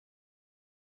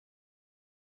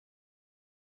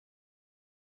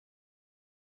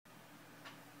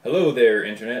Hello there,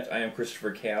 Internet. I am Christopher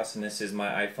Chaos, and this is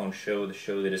my iPhone show, the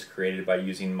show that is created by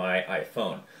using my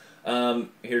iPhone.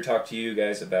 Here to talk to you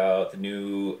guys about the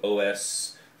new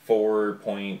OS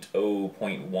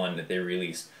 4.0.1 that they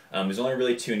released. There's only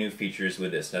really two new features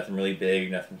with this. Nothing really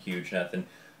big, nothing huge, nothing.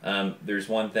 There's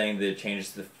one thing that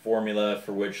changes the formula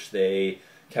for which they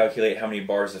calculate how many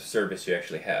bars of service you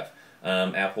actually have.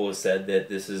 Apple has said that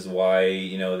this is why,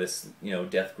 this,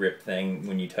 death grip thing,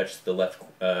 when you touch the left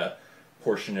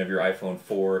portion of your iPhone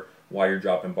 4 while you're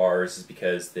dropping bars, is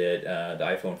because the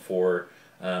iPhone 4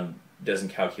 doesn't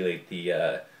calculate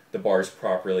the bars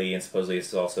properly, and supposedly this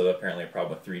is also apparently a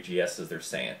problem with 3GS, as they're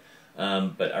saying.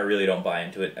 But I really don't buy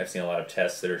into it. I've seen a lot of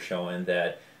tests that are showing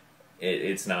that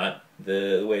it's not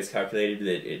the way it's calculated,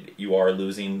 that you are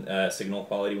losing signal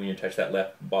quality when you touch that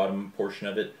left bottom portion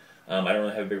of it. I don't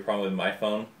really have a big problem with my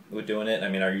phone with doing it. I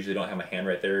mean, I usually don't have my hand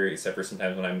right there, except for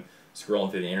sometimes when I'm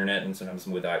scrolling through the internet, and sometimes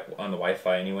on the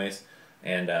Wi-Fi anyways.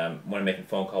 And when I'm making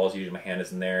phone calls, usually my hand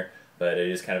isn't there, but it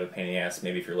is kind of a pain in the ass,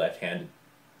 maybe if you're left-handed.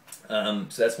 So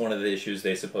that's one of the issues.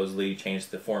 They supposedly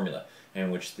changed the formula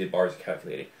in which the bars are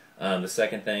calculated. The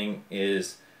second thing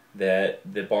is that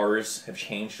the bars have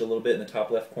changed a little bit in the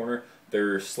top left corner.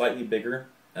 They're slightly bigger.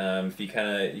 If you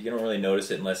don't really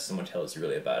notice it unless someone tells you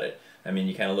really about it. I mean,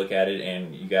 you kind of look at it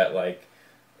and you got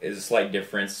is a slight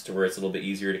difference to where it's a little bit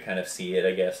easier to kind of see it,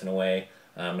 I guess, in a way.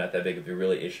 Not that big of a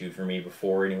really issue for me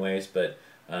before anyways, but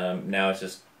now it's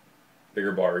just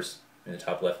bigger bars in the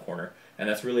top left corner. And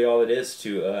that's really all it is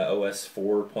to OS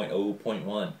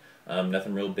 4.0.1.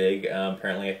 Nothing real big.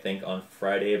 Apparently, I think on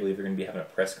Friday, I believe they're going to be having a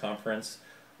press conference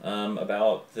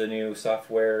about the new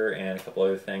software and a couple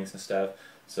other things and stuff.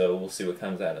 So we'll see what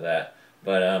comes out of that.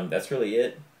 But that's really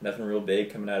it. Nothing real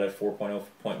big coming out of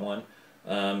 4.0.1.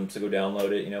 So go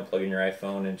download it, plug in your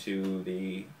iPhone into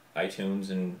the iTunes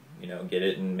and, get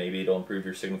it, and maybe it'll improve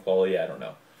your signal quality. I don't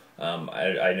know.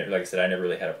 Like I said, I never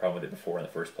really had a problem with it before in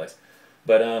the first place.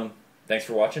 But thanks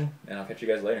for watching, and I'll catch you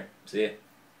guys later. See ya.